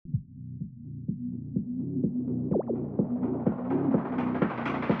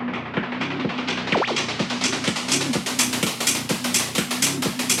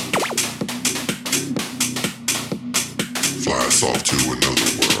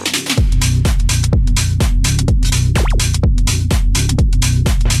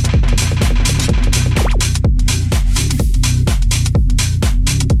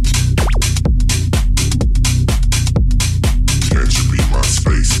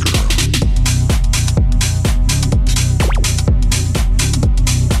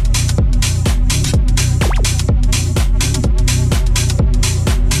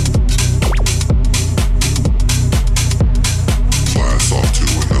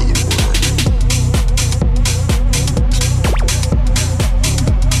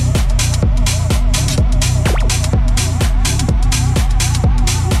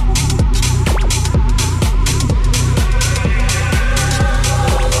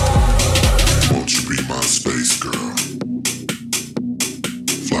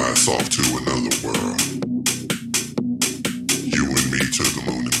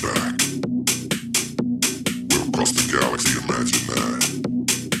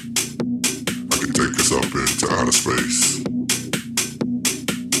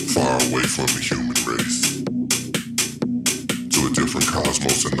from the human race to a different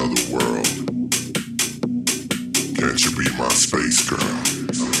cosmos, another world. Can't you be my space girl?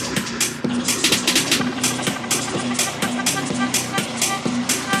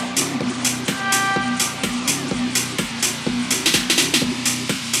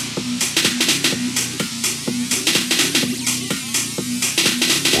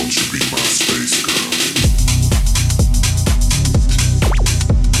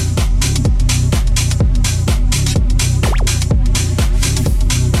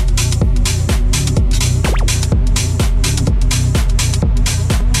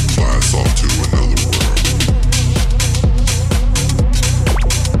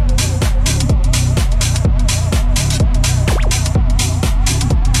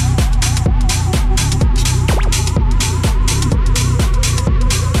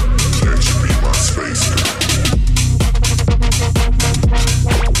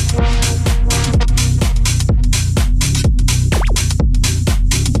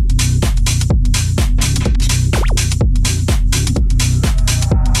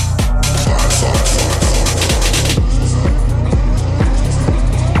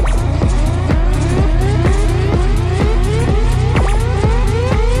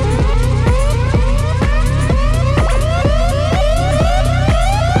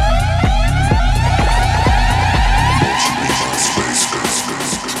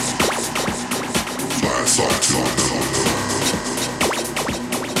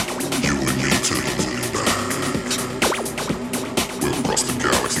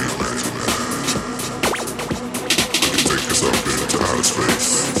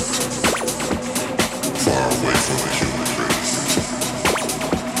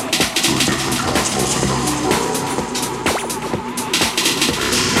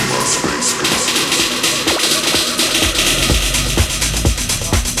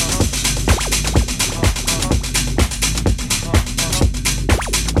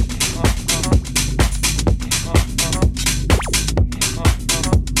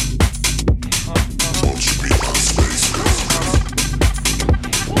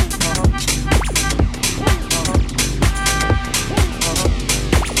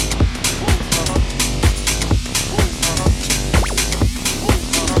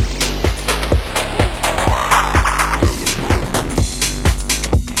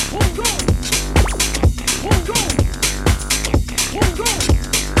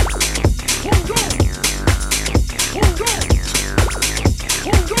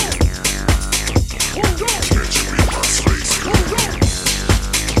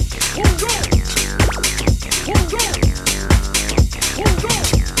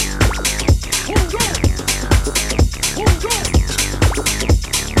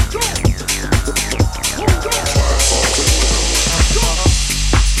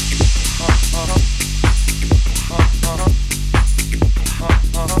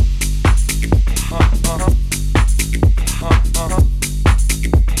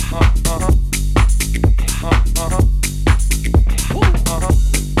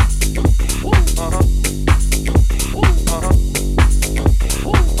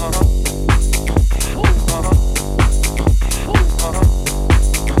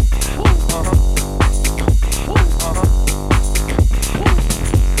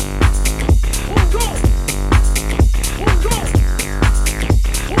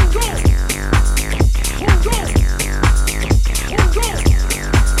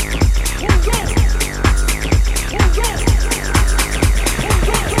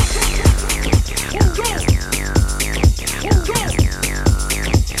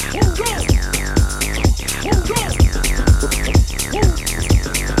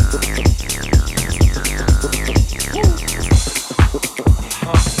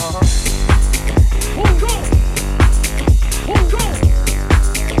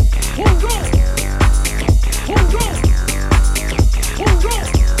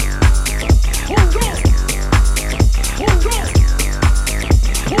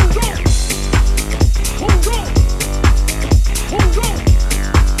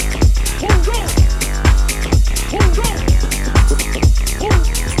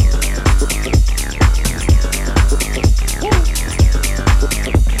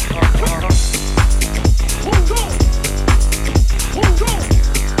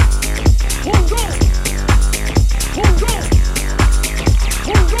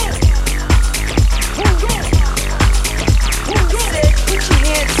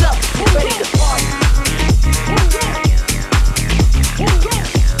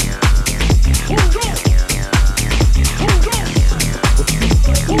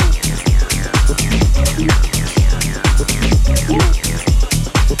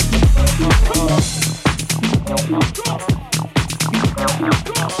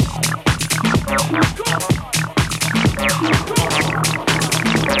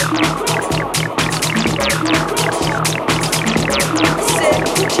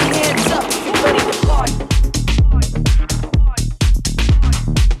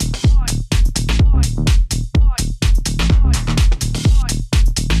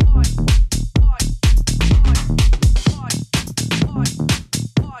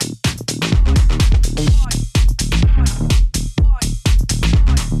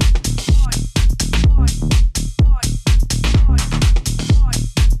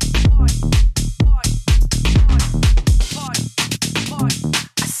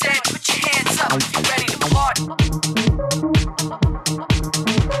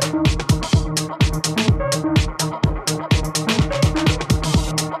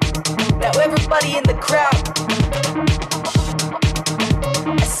 Everybody in the crowd.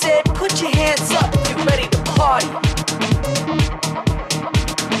 I said, put your hands up if you're ready to party.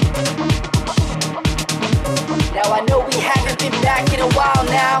 Now I know we haven't been back in a while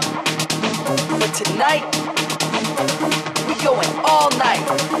now, but tonight, we going all night.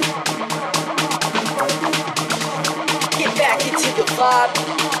 Get back into the vibe.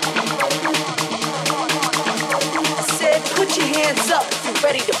 I said, put your hands up if you're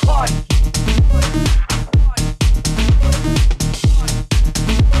ready to party.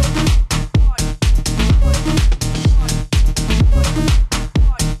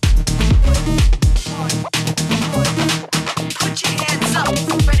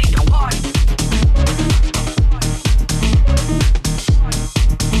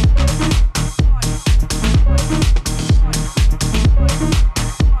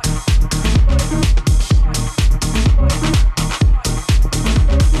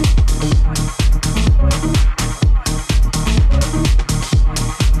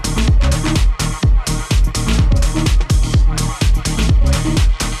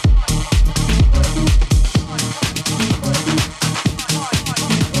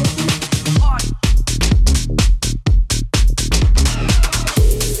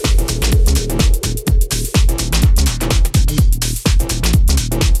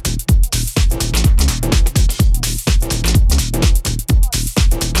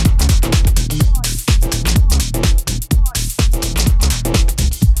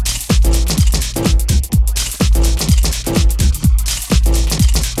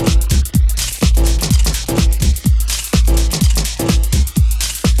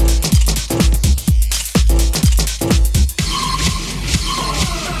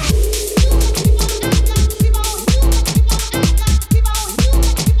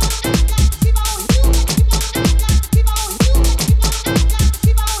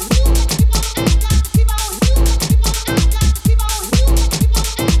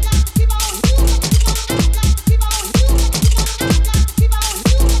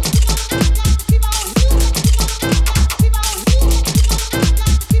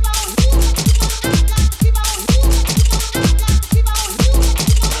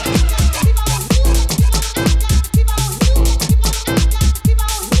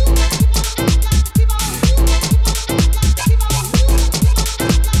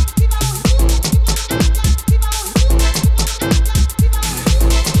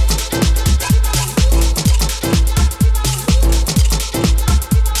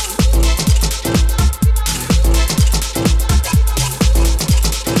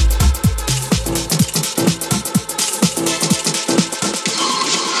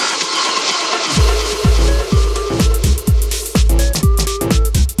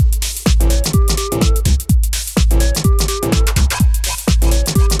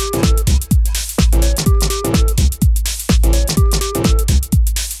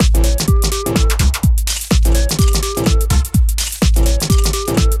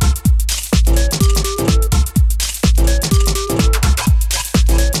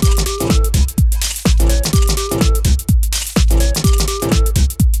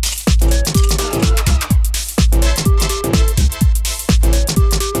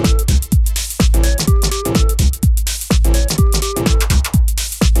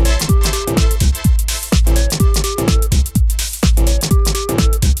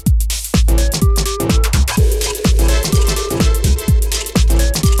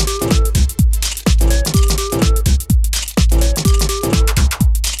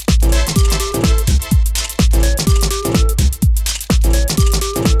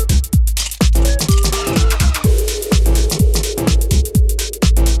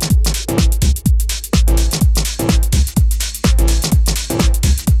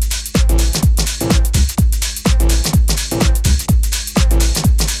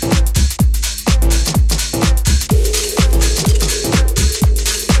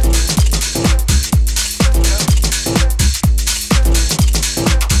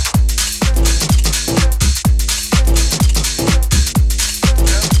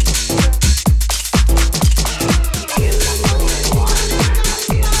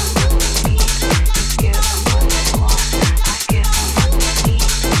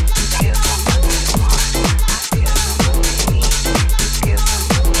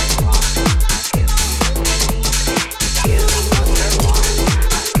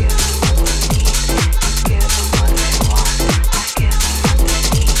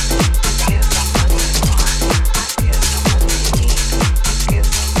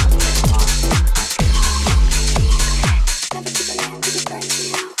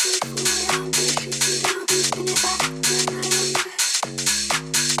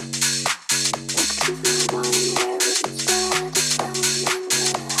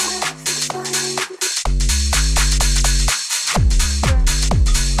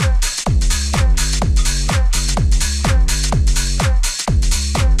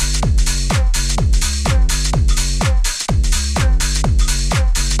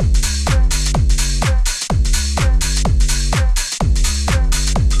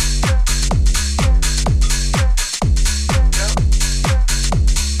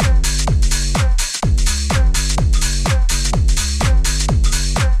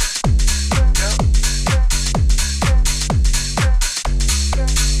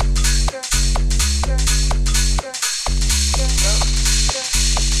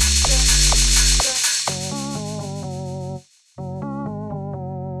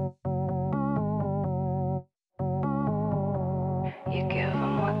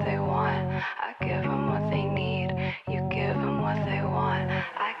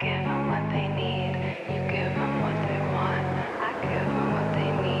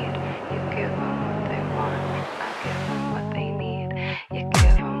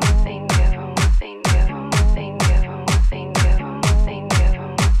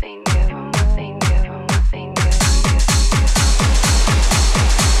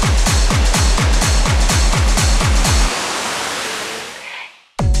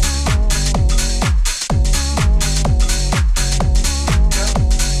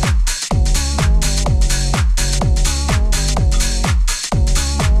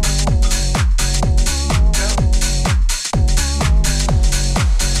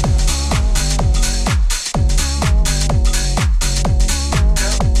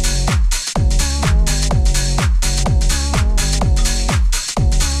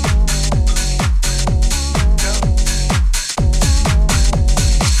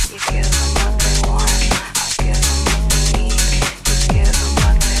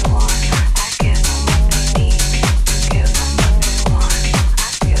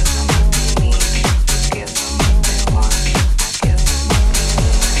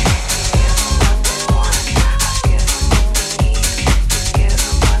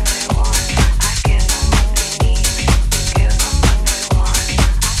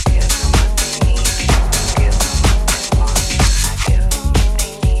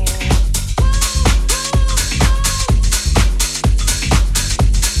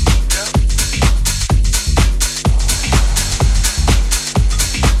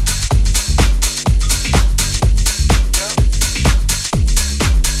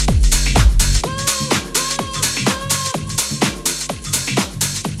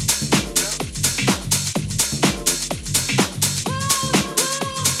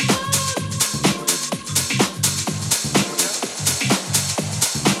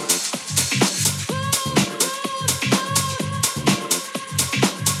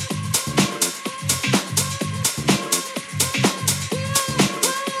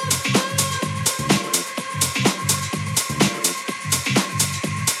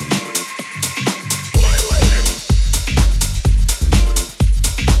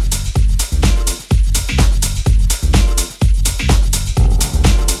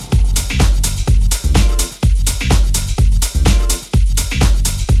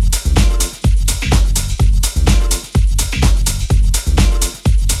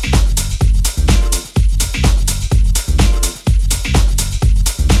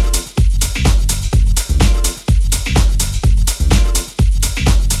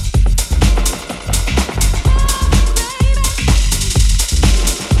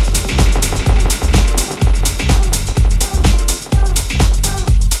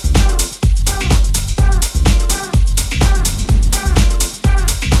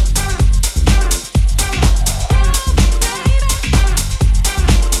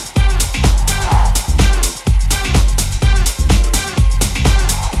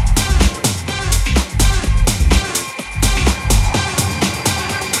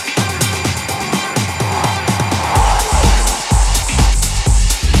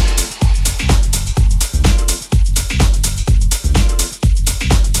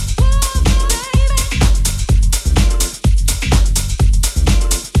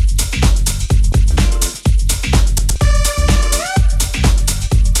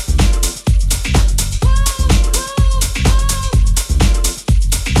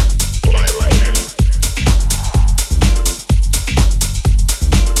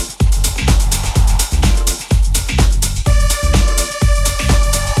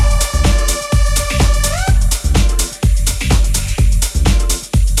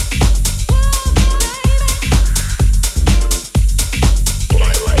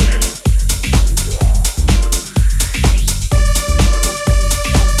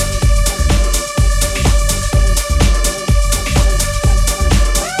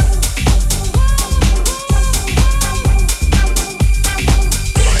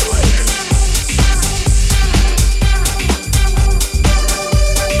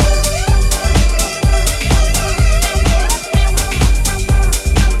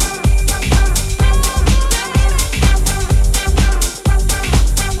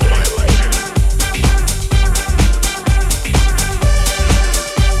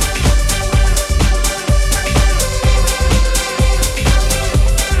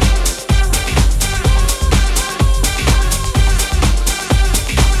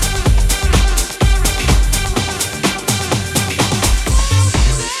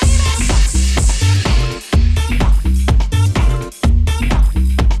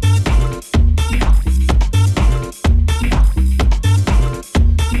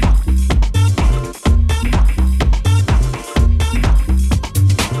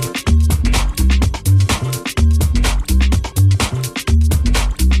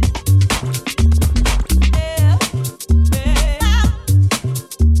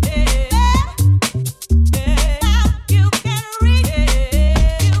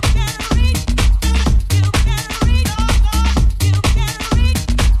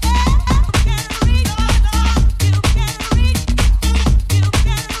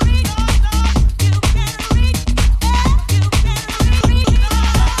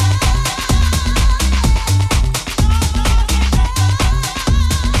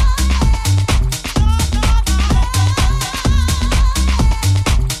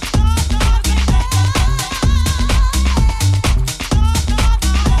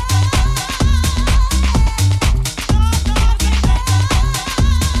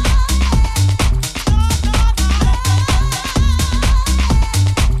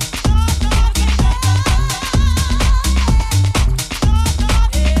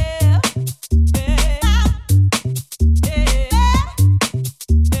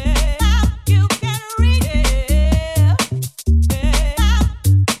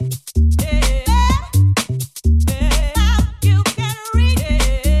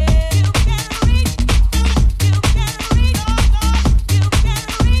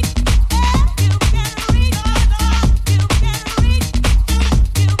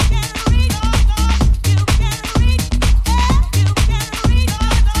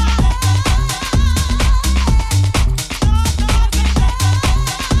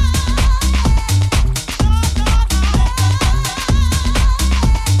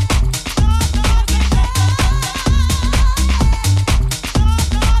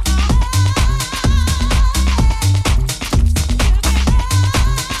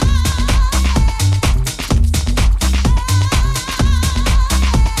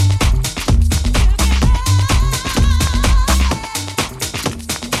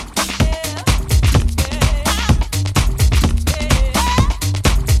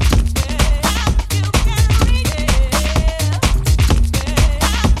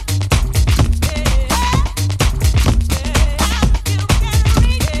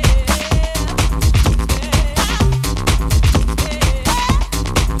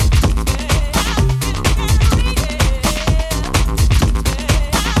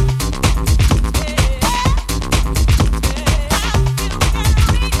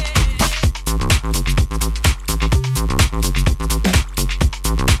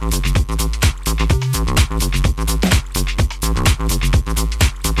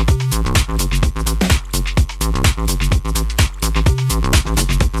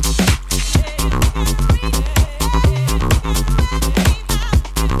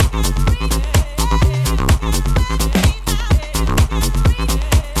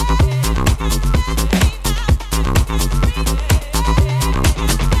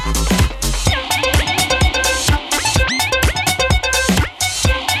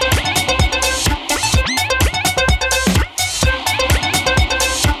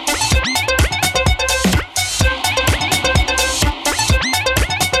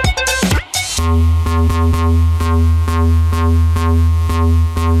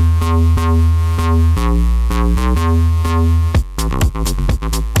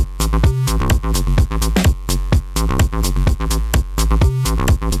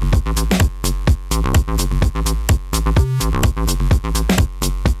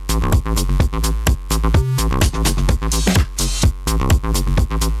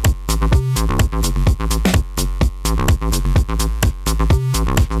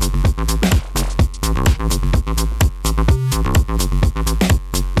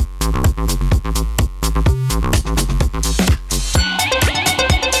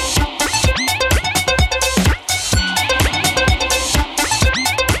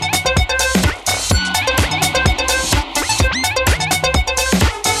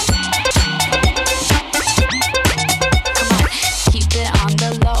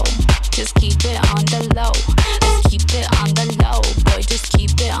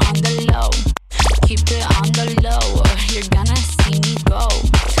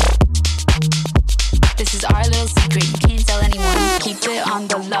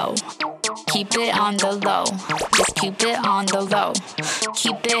 low.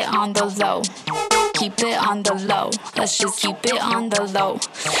 Keep it on the low. Keep it on the low. Let's just keep it on the low.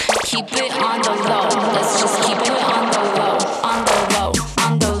 Keep it on the low. Let's just keep it on the low. On the low.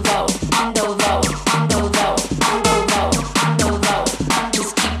 On the low. On the low. On the low. On the low. On the low.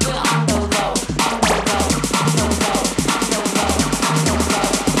 Just keep it on the low. On the low. On the low. On the low. On the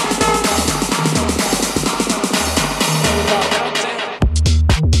low.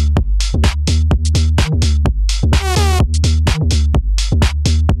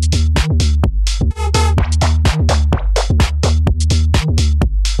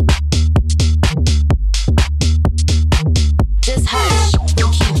 Just hush,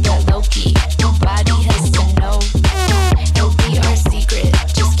 we'll keep it low-key. Nobody has to know. It'll be our secret.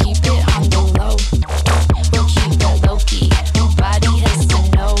 Just keep it on the low. We'll keep it low-key. Nobody has to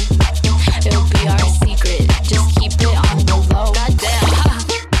know. It'll be our secret. Just keep it on the low. Goddamn.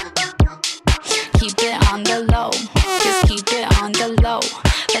 Keep it on the low. Just keep it on the low.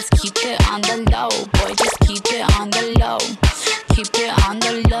 Let's keep it on the low. Boy, just keep it on the low. Keep it on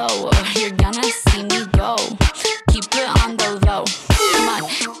the low, or you're gonna see me go. Keep it on the low. Come on.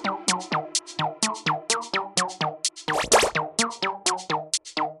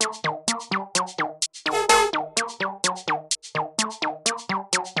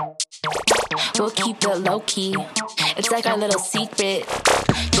 We'll keep it low key. It's like our little secret.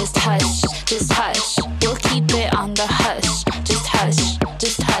 Just hush, just hush. We'll keep it on the hush. Just hush,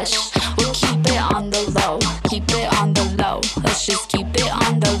 just hush. We'll keep it on the low. Keep it on the low. Let's just keep it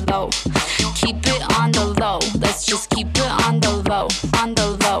on the low. Keep it on the low. Let's just keep it on the low. On the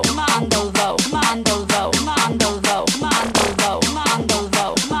low. On the low. On the low. On the low. On the low. On the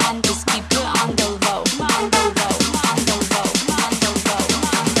low. On just keep it on the low. On the low. On the low. On the low.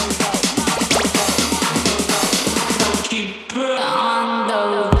 On the low. Keep it on the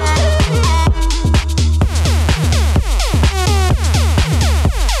low.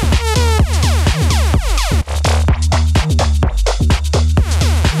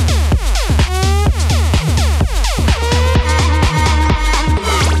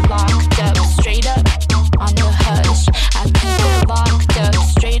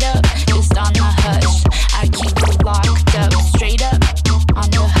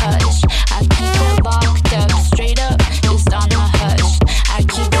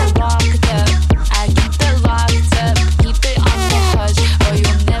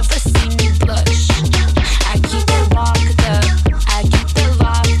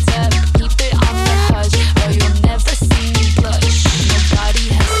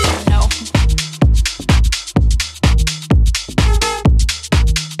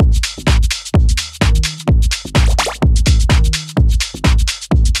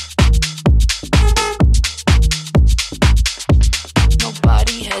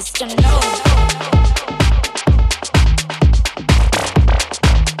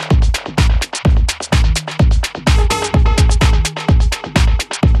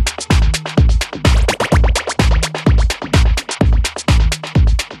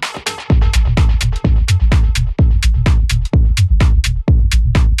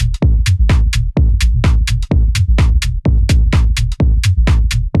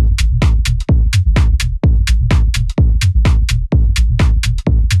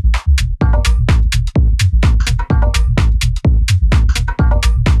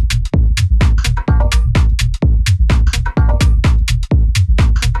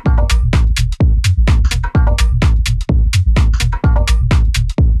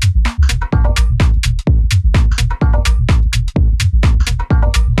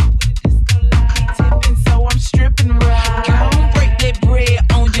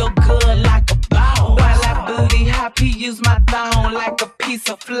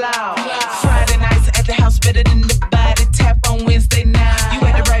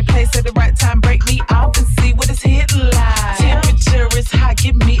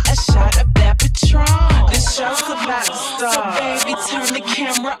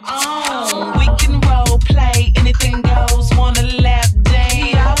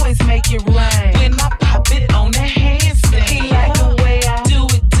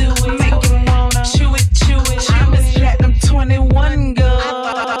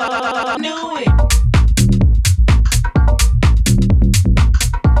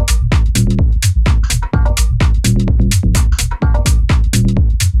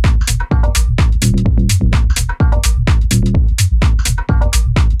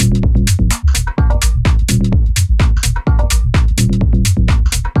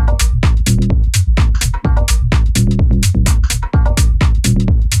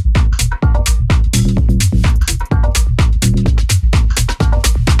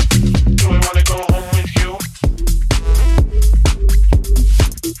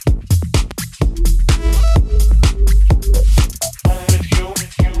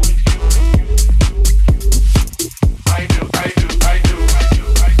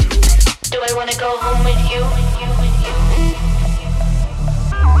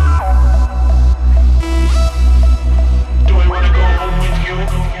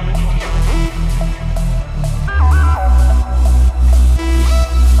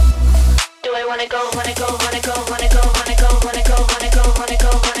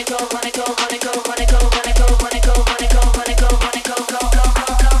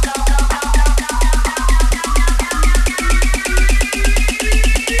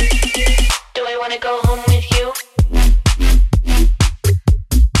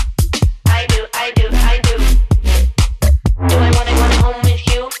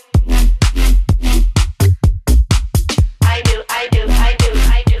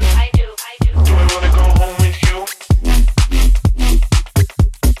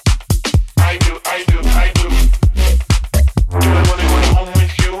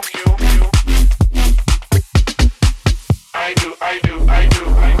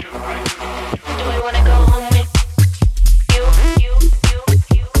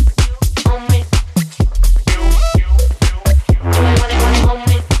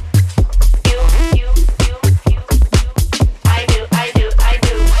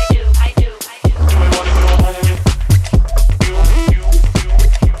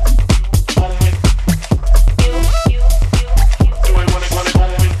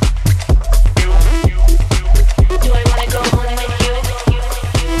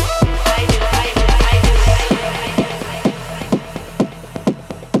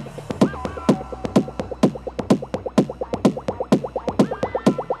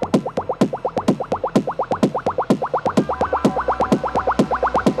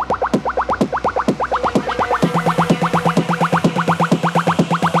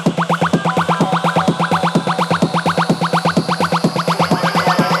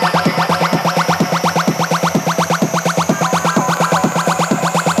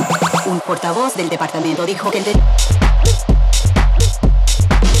 departamento dijo que el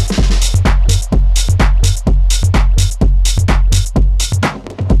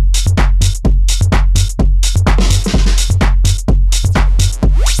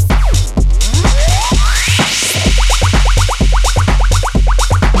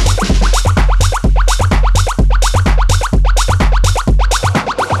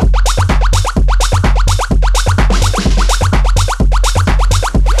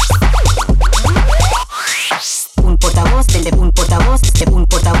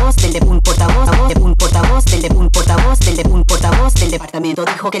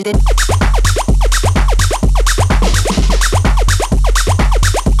dijo que el de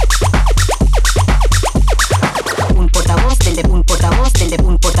un portavoz del de un portavoz del de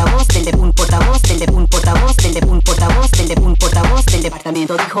un portavoz del de un portavoz del de un portavoz del de un portavoz del de un portavoz del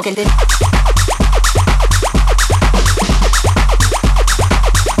departamento dijo que el de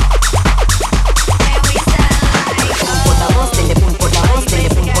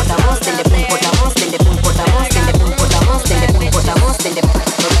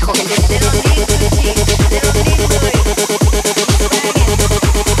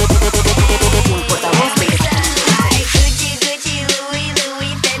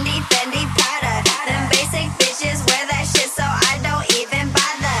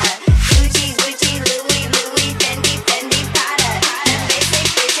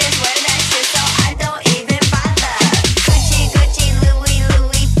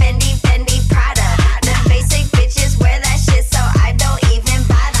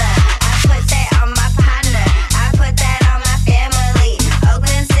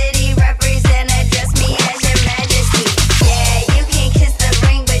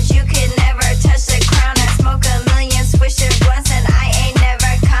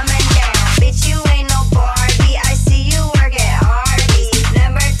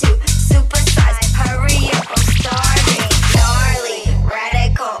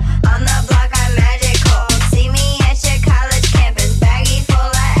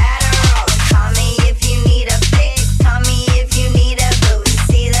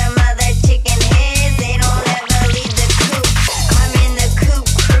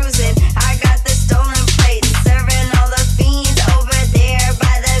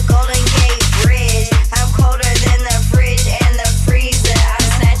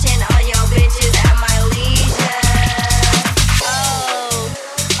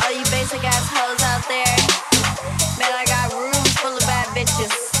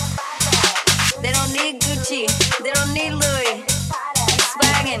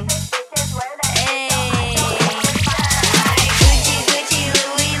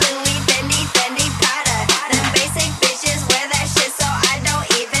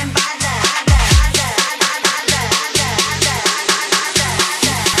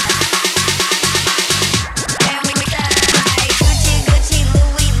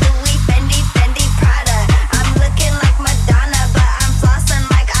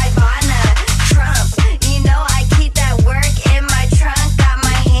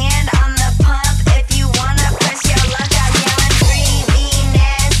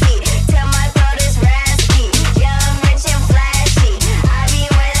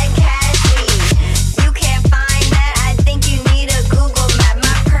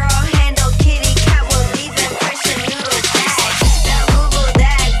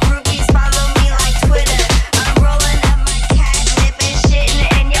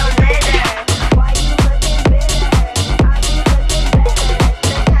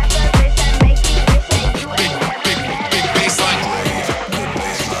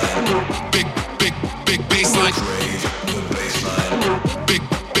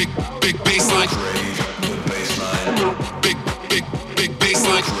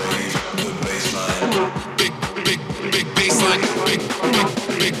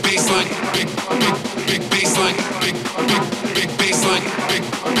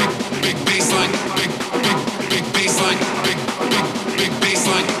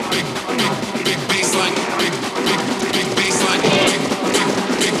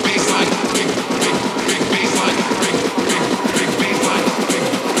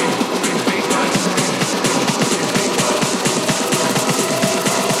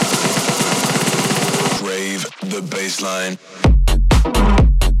baseline.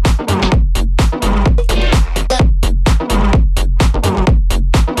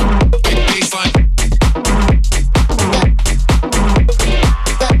 Big baseline.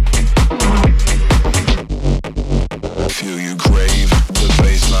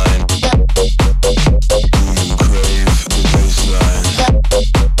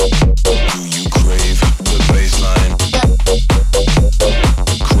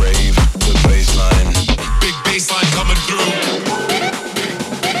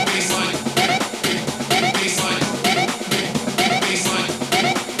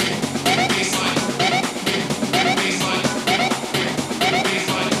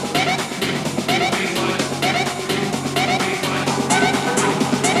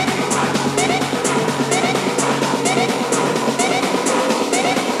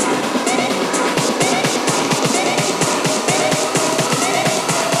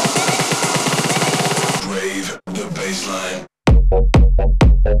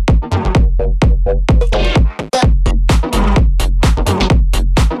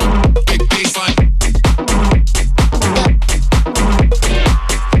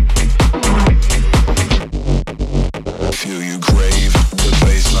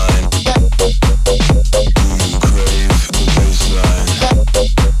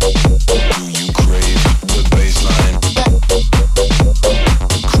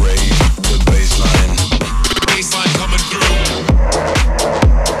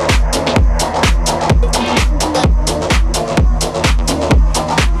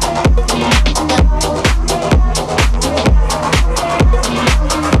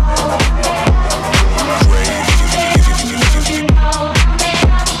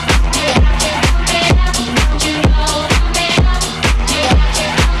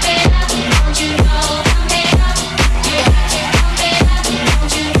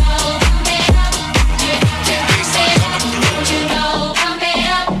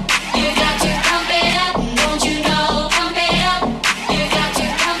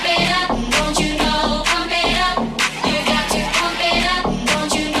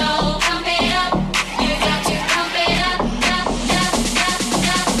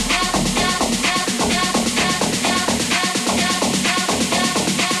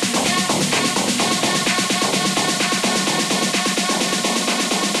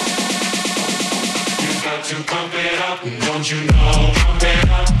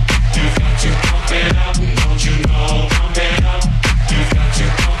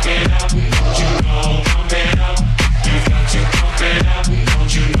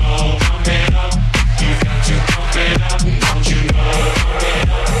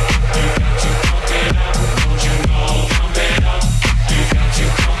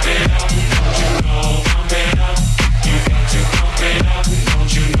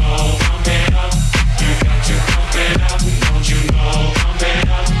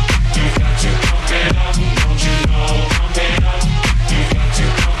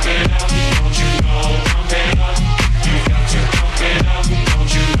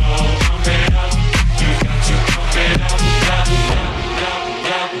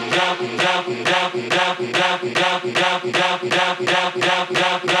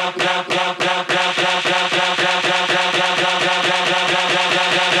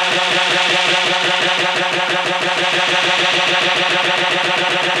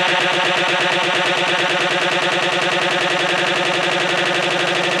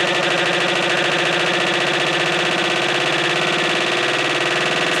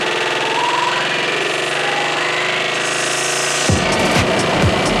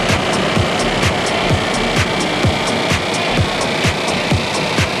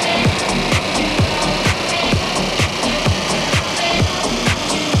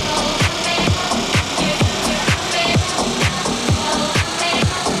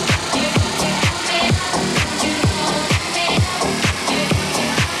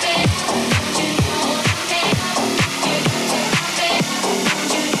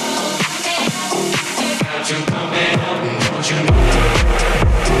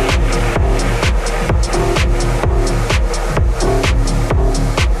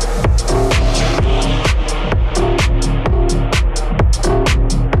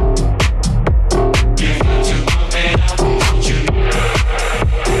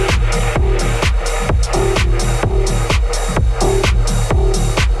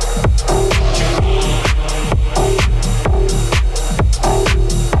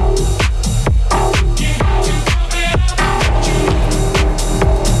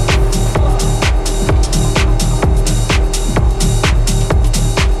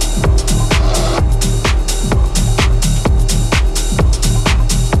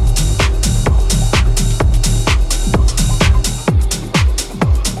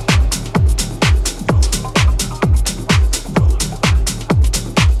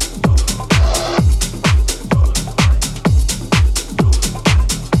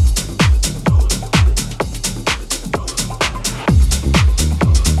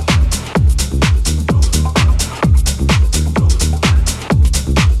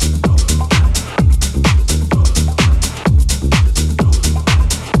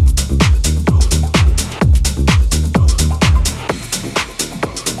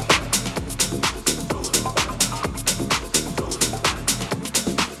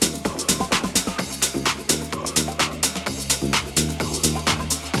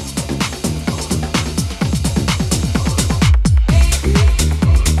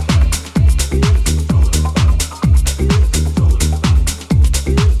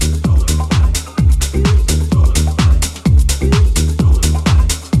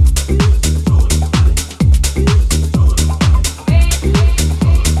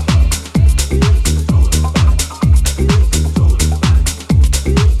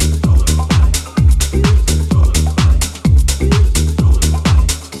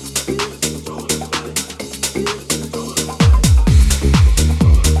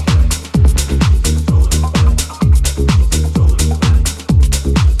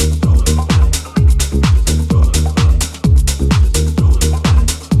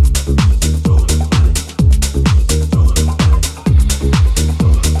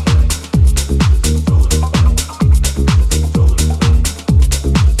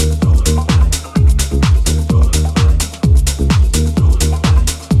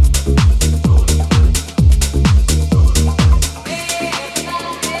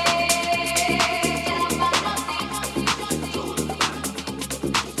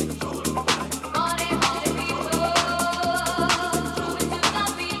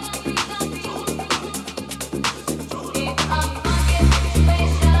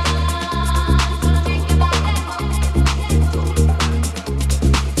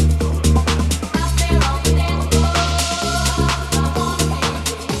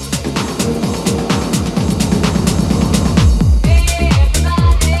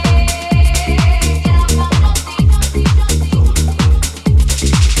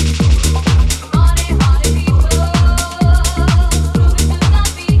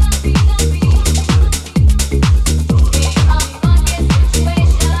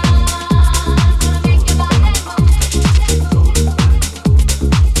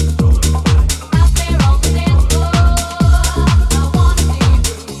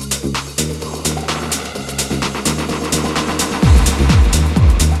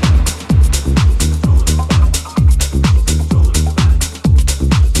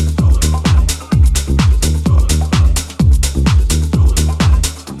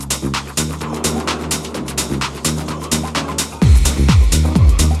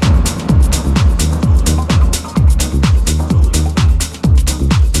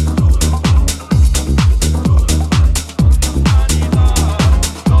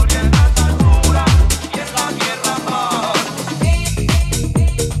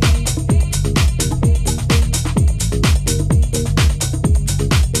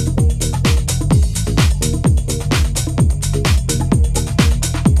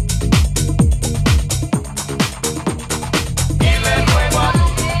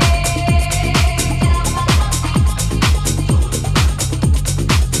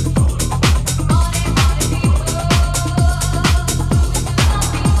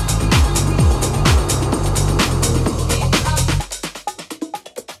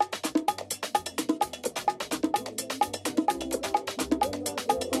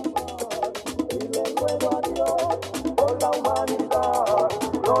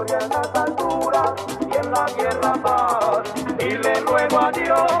 a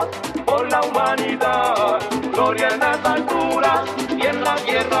Dios por la humanidad. Gloria en las alturas y en la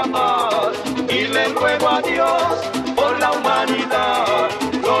tierra paz. Y le ruego a Dios por la humanidad.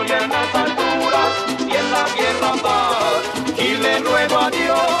 Gloria en las alturas y en la tierra paz. Y le ruego a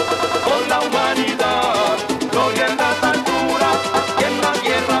Dios por la humanidad. Gloria en las alturas y en la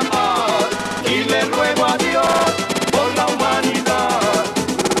tierra paz. Y le ruego a Dios por la humanidad.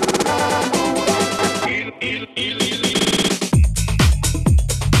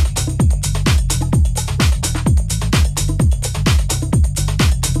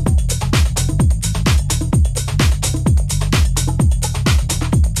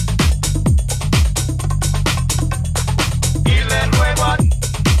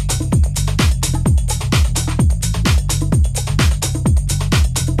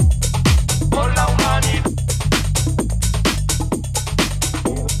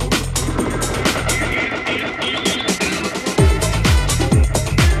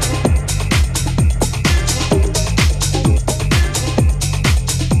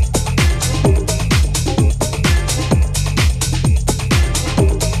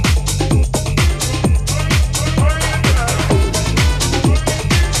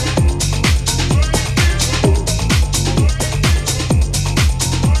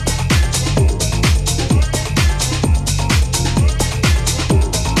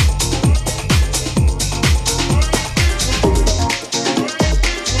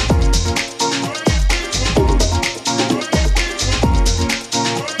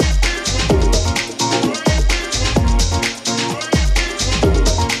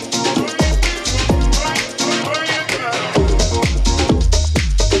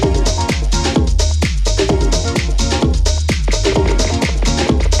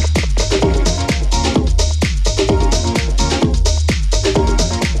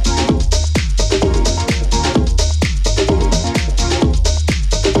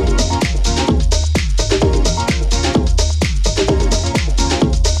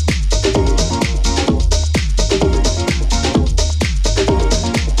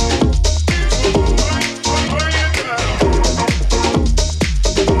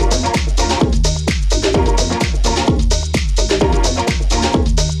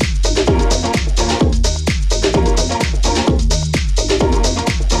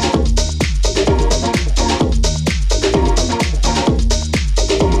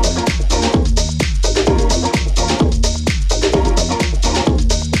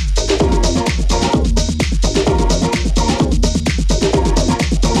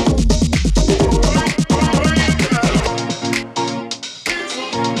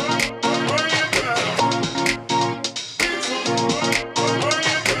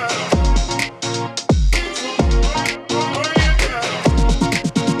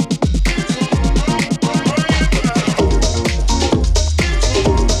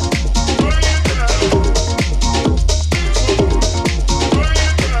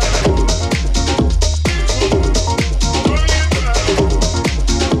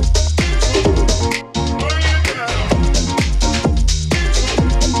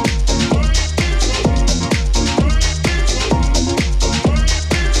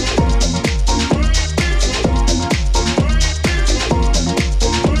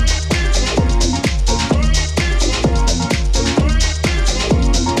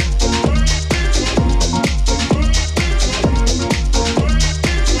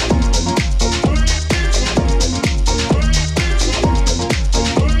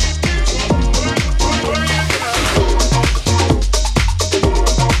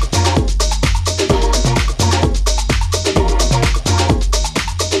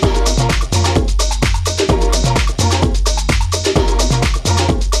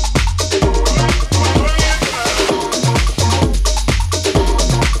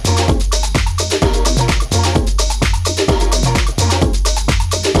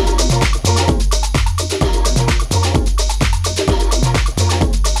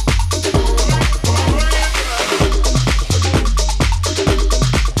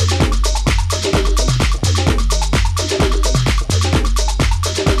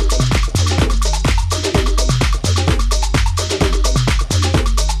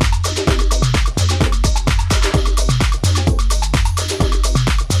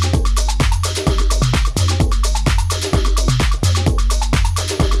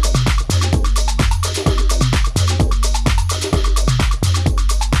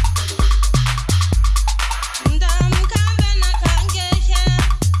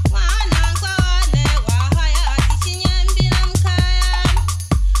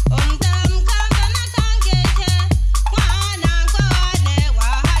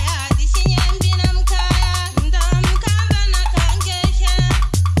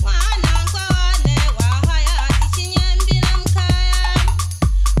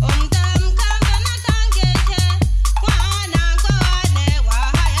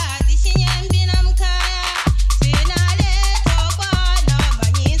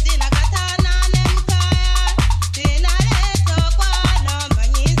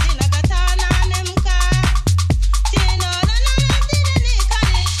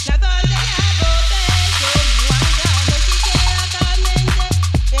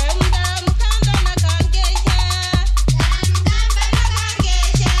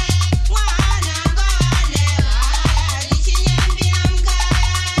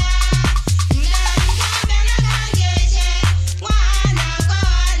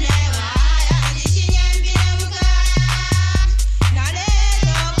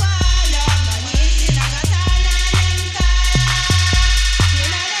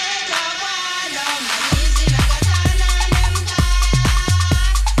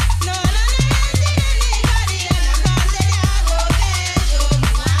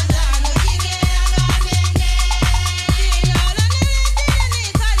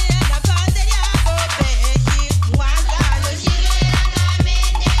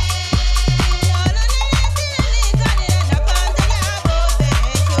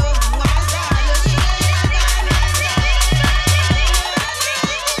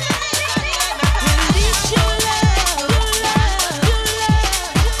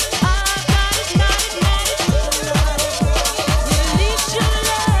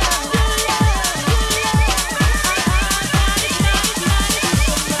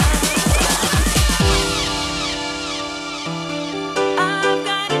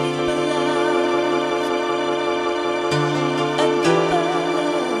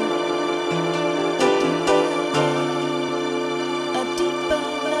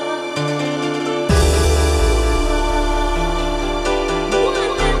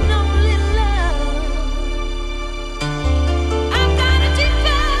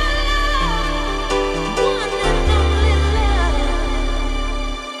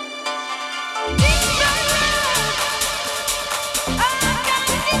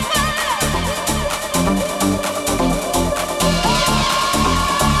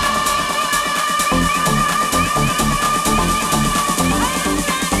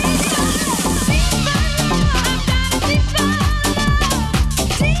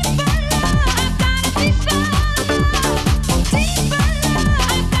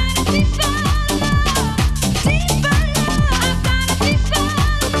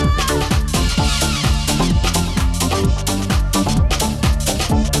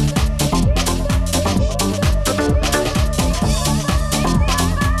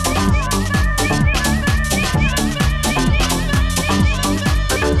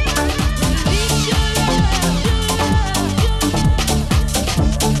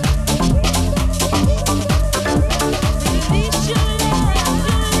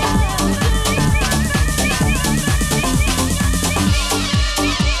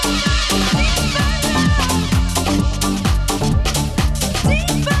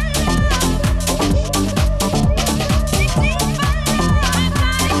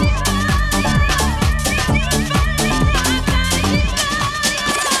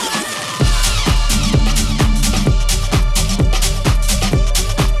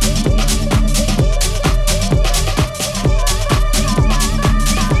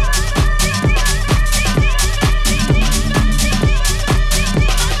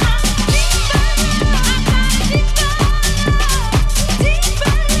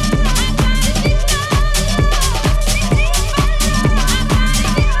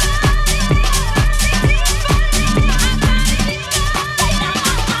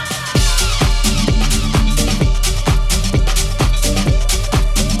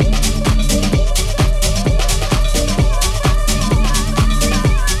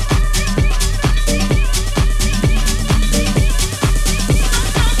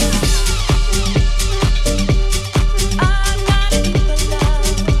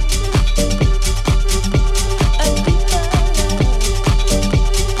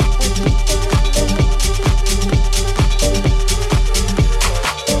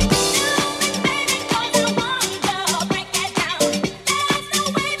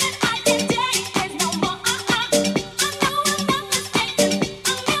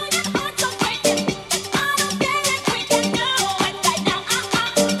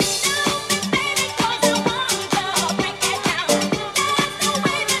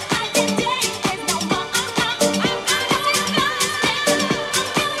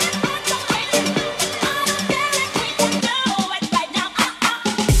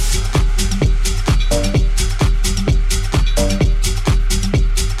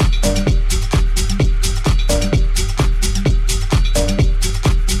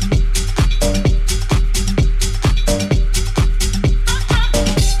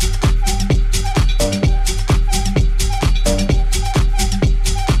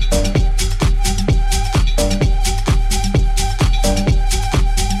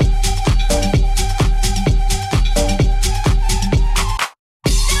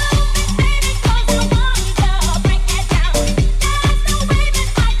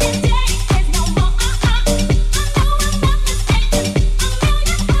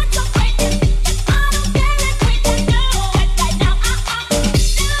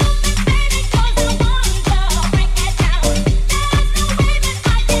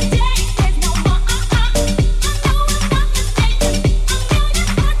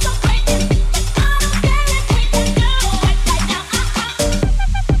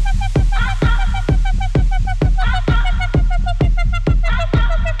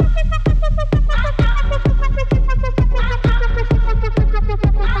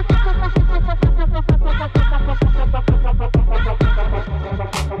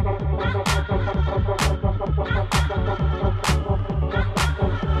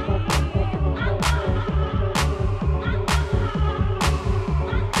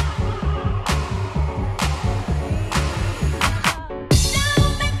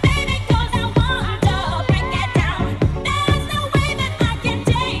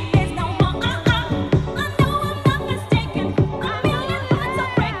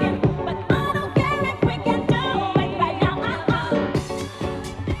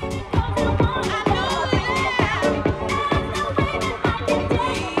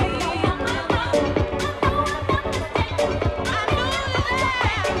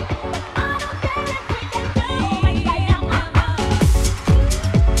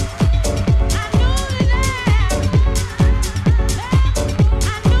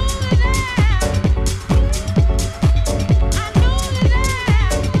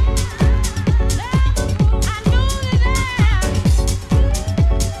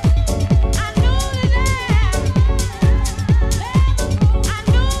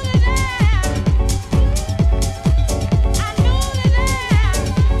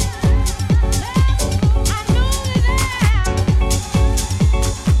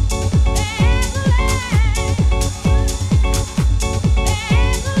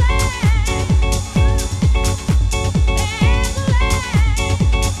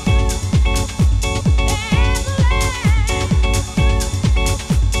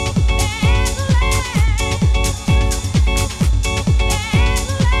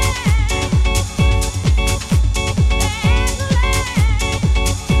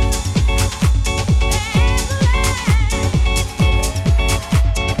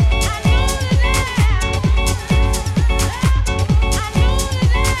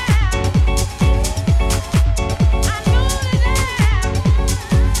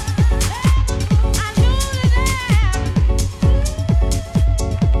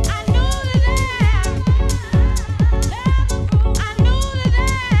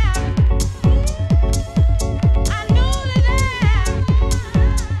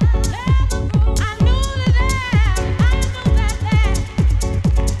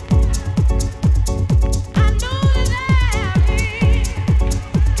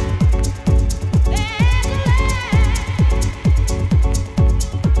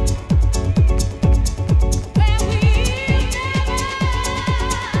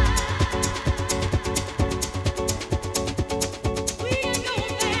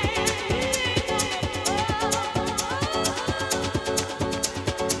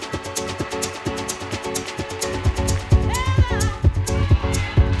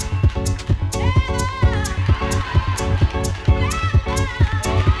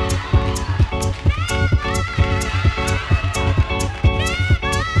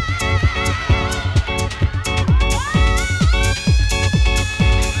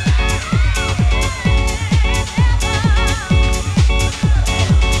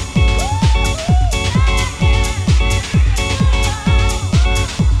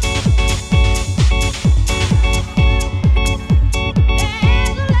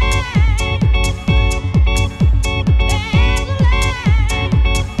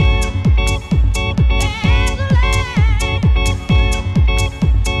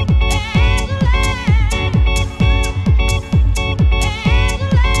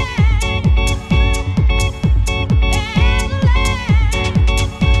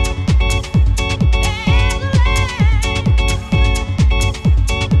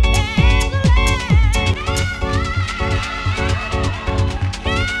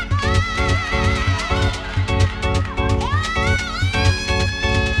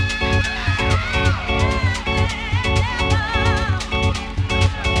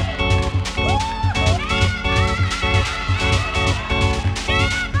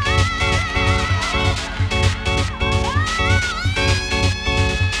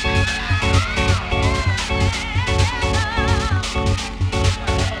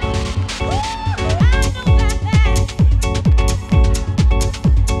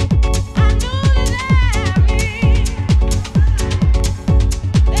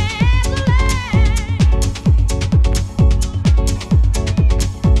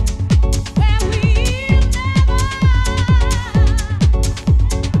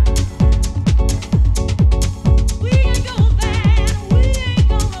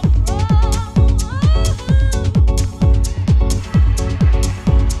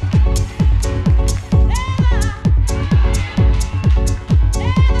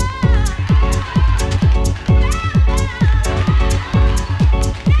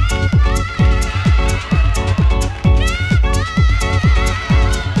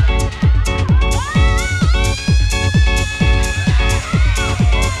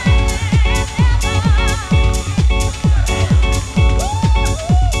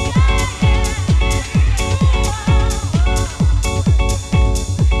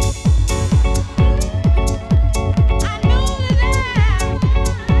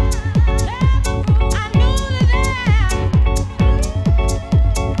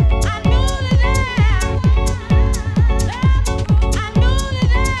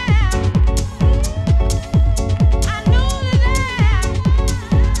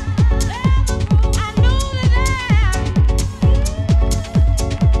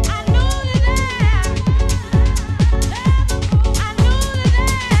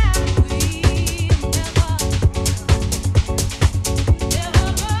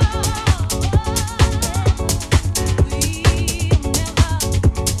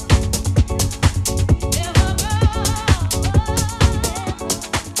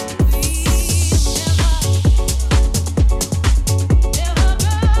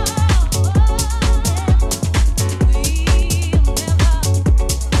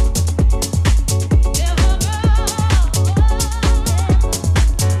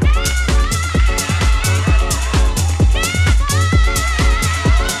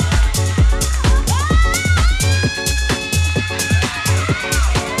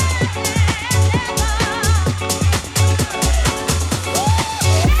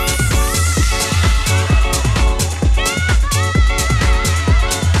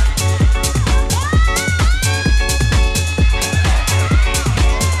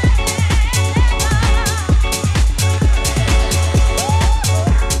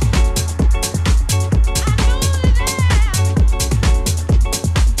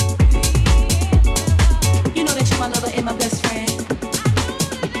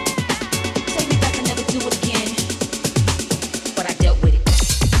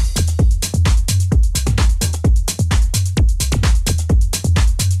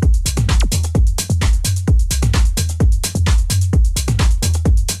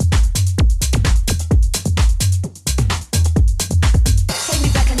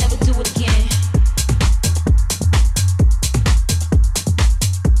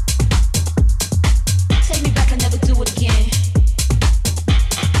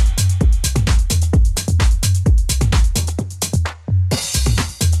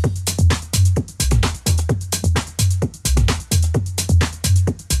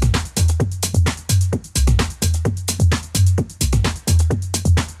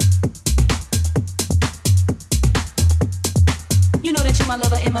 my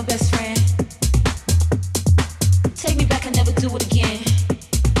lover and my best friend. Take me back and never do it again.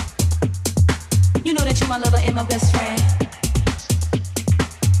 You know that you're my lover and my best friend.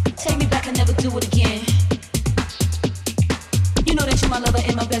 Take me back and never do it again. You know that you're my lover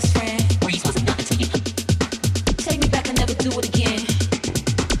and my best friend. Breeze wasn't nothing to you. Take me back and never do it again.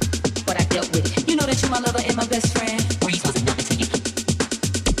 But I dealt with it. You know that you're my lover and my best friend. Breeze wasn't nothing to you.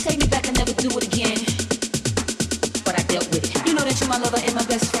 Take me back and never do it again. But I dealt with it. You know that you're my lover and my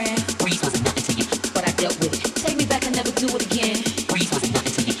best friend. Breeze wasn't nothing to you. But I dealt with it. Take me back and never do it again. Breeze wasn't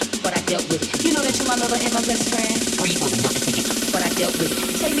nothing to you. But I dealt with it. You know that you're my lover and my best friend. Breeze wasn't nothing to you. But I dealt with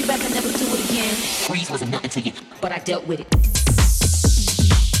it. Take me back and never do it again. Breeze wasn't nothing to you. But I dealt with it.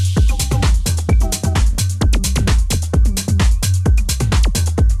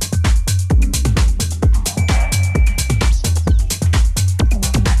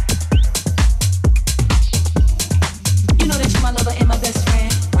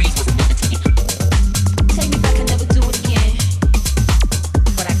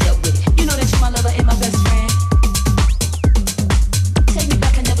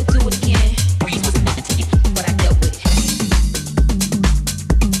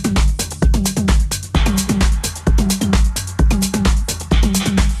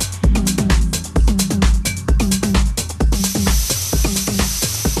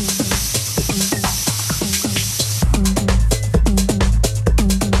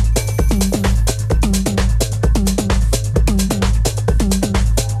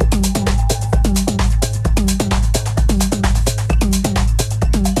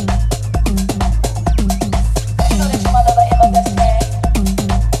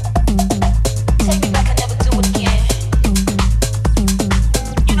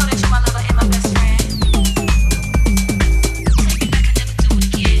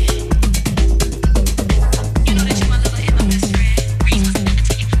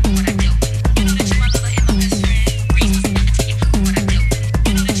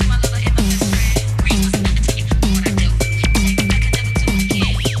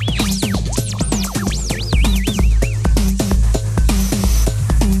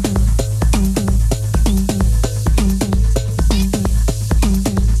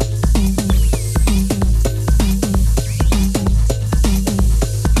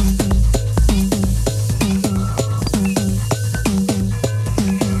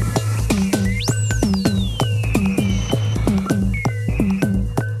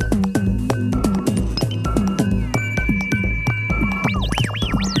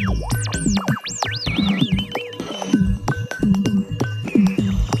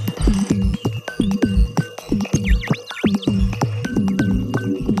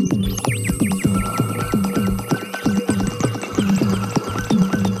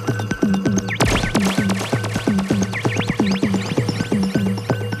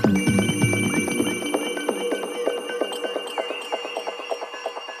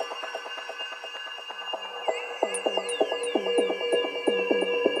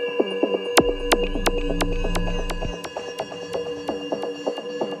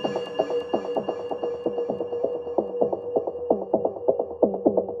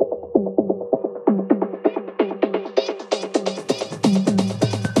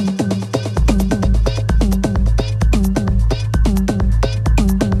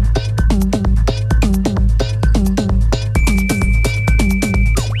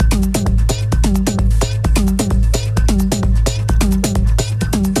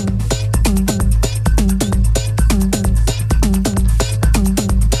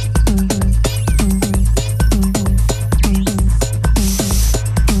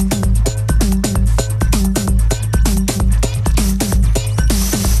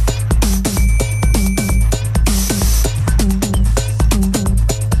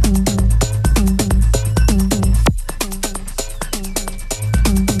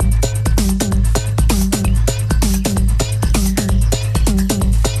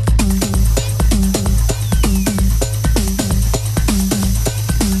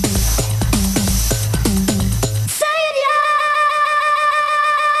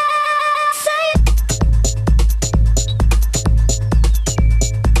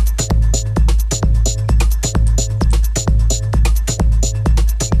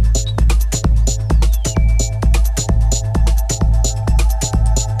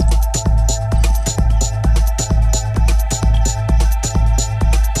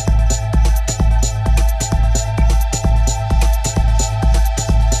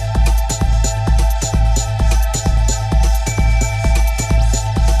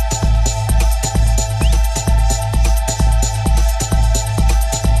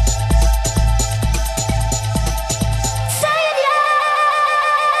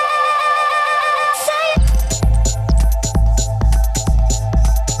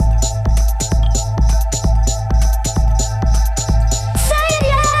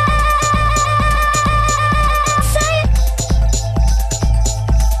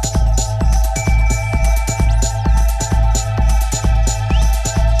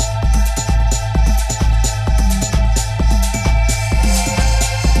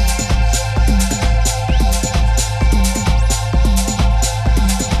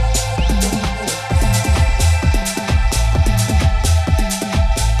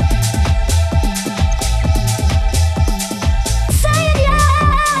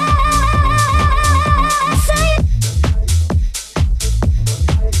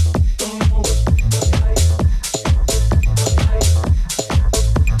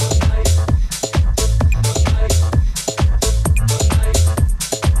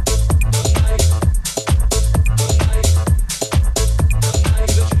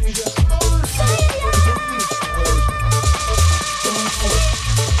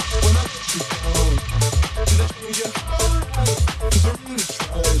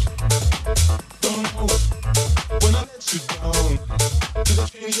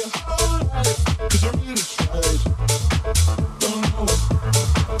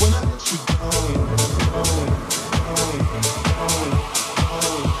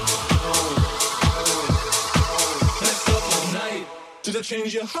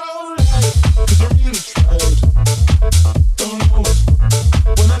 change your whole life? 'Cause I really tried. Don't know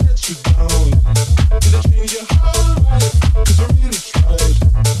when I let you down. Did I change your whole life? 'Cause I really tried.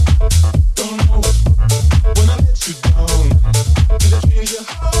 Don't know when I let you down. Did I change your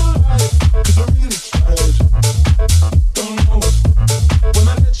whole life? 'Cause I really tried. Don't know when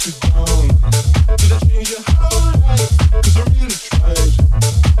I let you down. Did I change your whole life? 'Cause I really tried.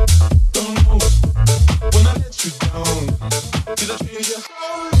 Don't know when I let you down. Did I change your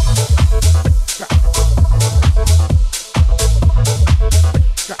whole life?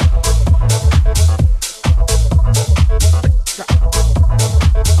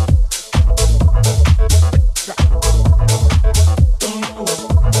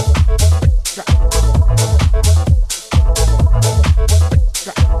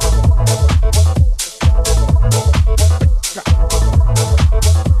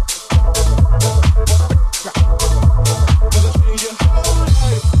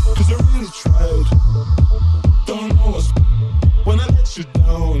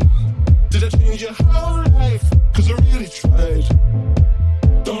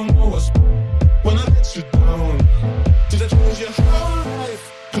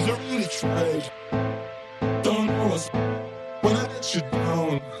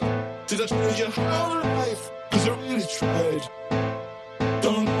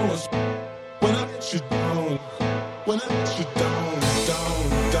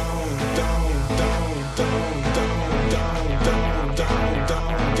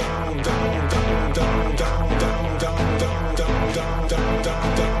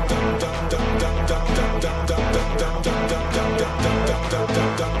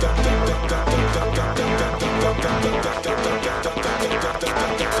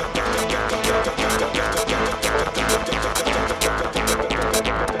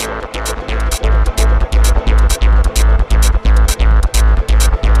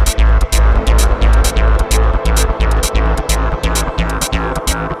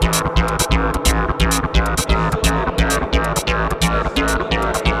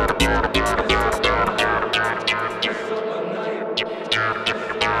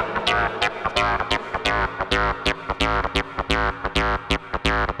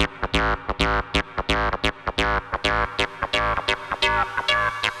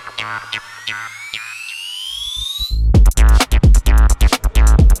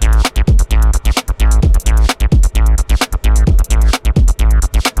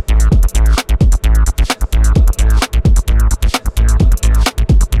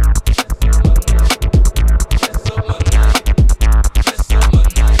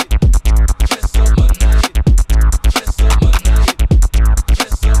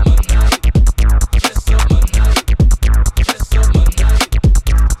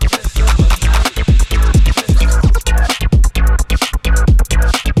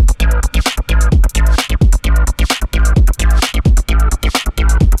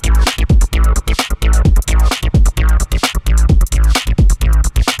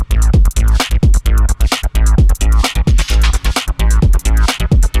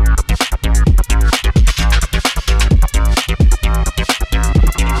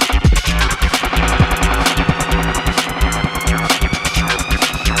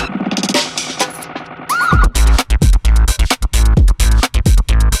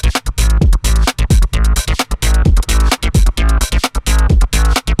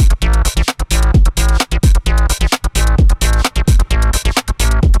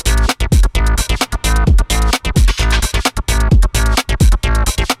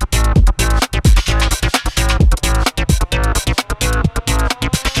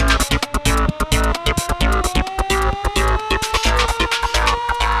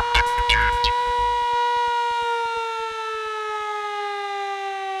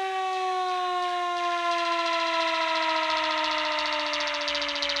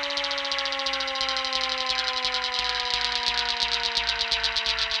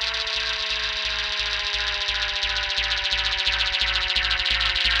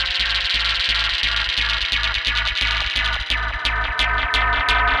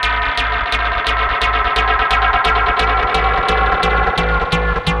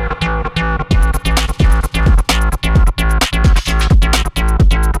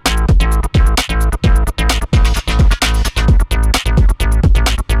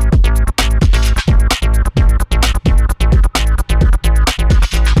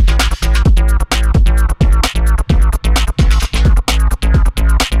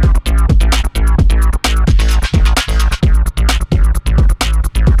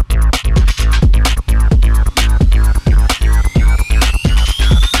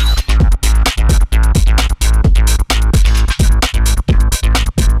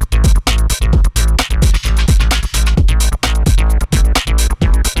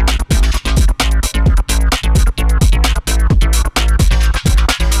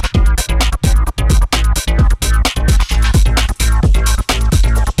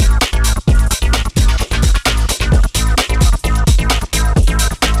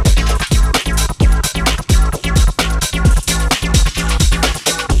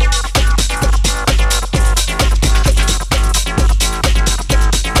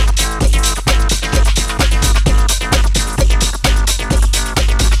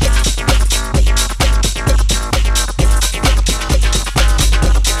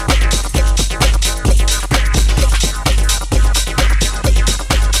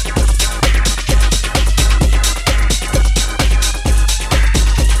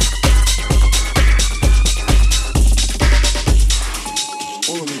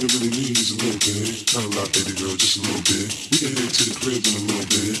 All a nigga really needs is a little bit. Not a lot, baby girl, just a little bit. We can head to the crib in a little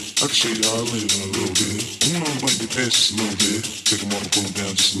bit. I can show you how I live in a little bit. Moving on, button your pants just a little bit. Take them off and pull them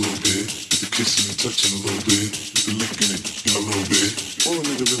down just a little bit. With the kissing and touching a little bit. With the licking it in a little bit. All a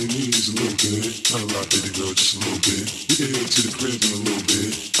nigga really needs is a little bit. Not a lot, baby girl, just a little bit. We can head to the crib in a little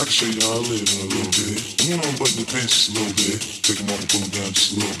bit. I can show you how I live in a little bit. Moving on, button your pants just a little bit. Take them off and pull them down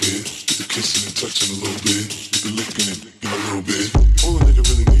just a little bit. With the kissing and touching a little bit. With the licking it in a little bit. All a nigga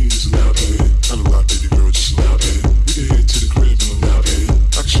really needs is a little bit. Not a lot, baby girl, just a little bit. We can head to the crib in a little bit.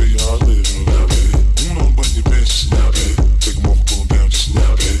 I can show you how I live in a little bit. Moving on, button your pants just a little bit. Take them off and pull them down just a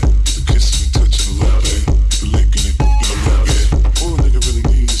little bit. With the kissing and touching a little bit. With the licking it in a little bit. All a nigga really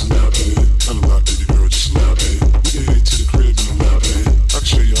needs is a little bit. Not a lot, baby girl, just a little bit. We can head to the crib in a little bit. I can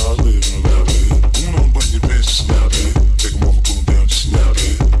show you how I live in a little bit. Moving on, button your pants just a little bit. Take them off and pull them down just a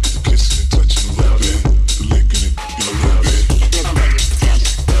little bit. With the kissing and touching a little bit. With the licking it in a little bit.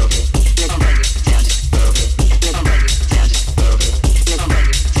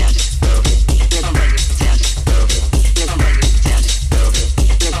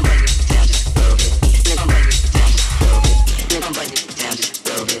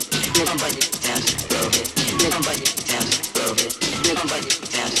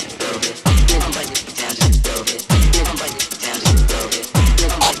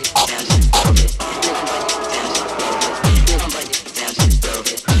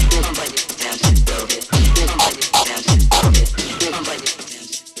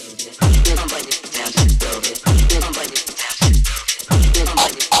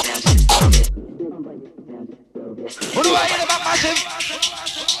 What do I hear about massive?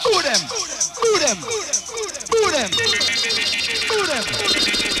 Boo them! Boo them! Boo them! Boo them!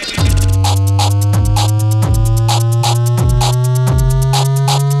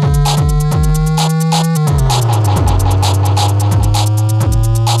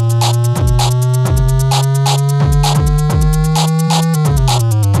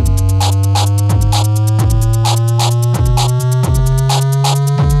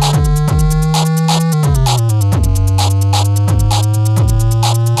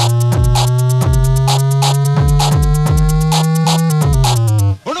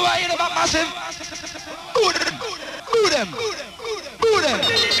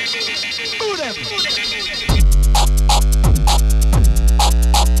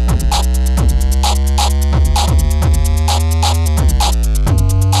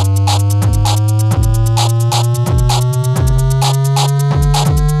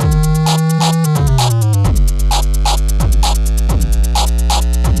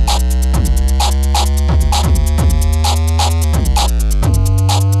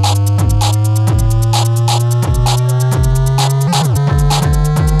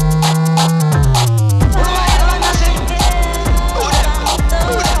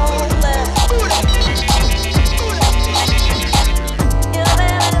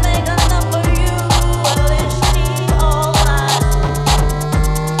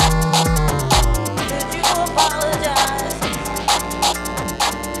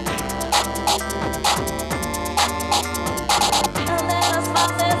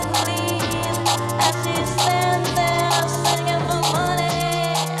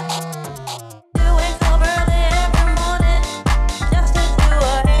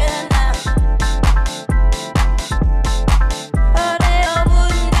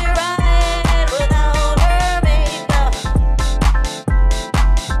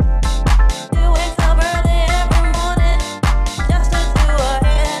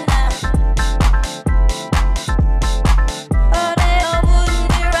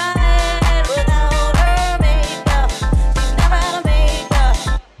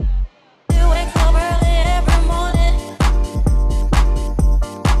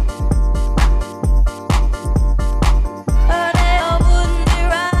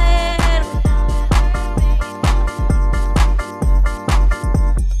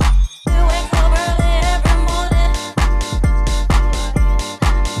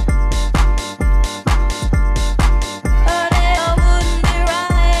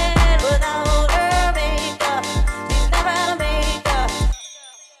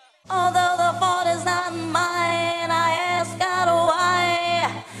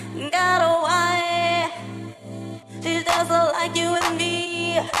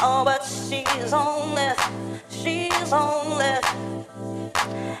 Oh, but she's homeless, she's homeless.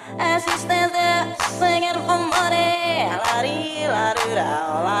 As she stands there singing for money, la dee la doo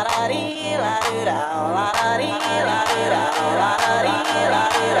da, la da dee la doo da, la da dee la doo da, la da dee la doo da, la da dee la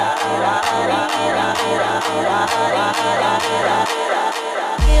doo da, la da dee la doo da, la da dee la doo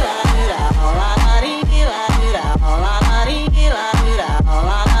da, la da dee la doo da, la da dee la doo da,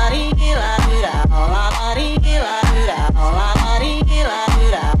 la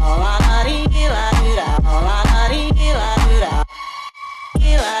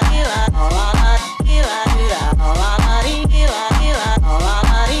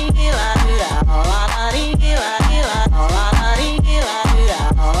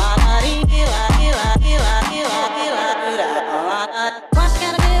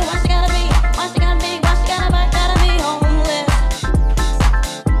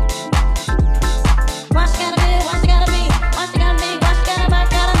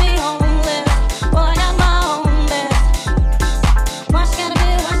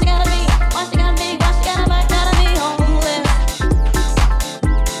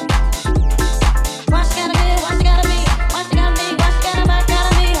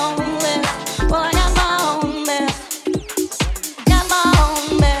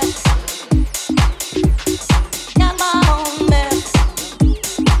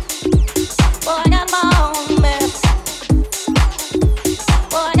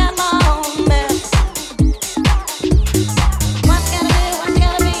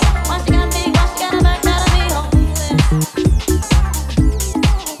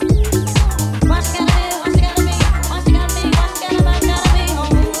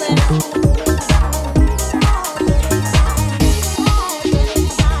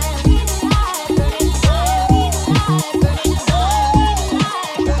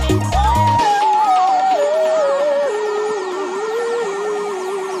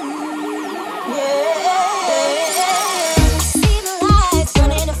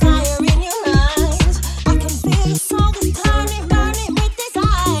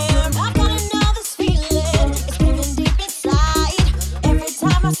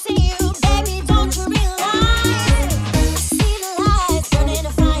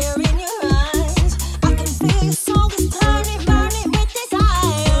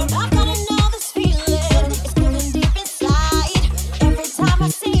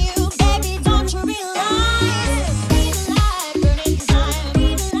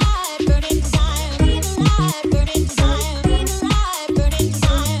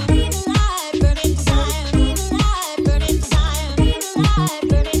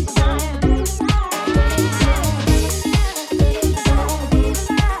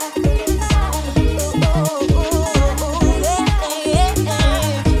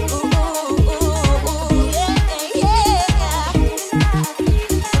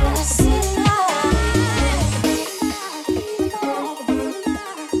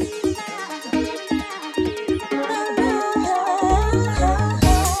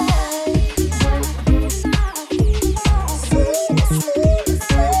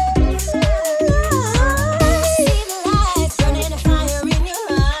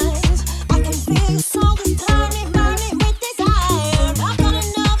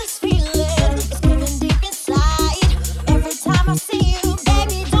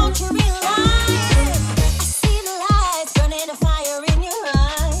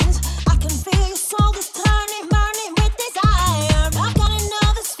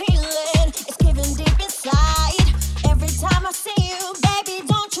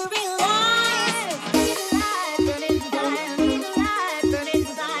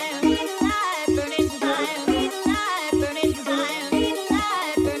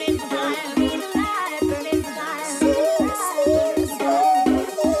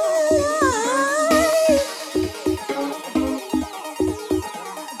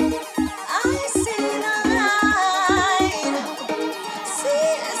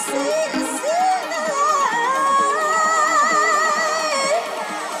see.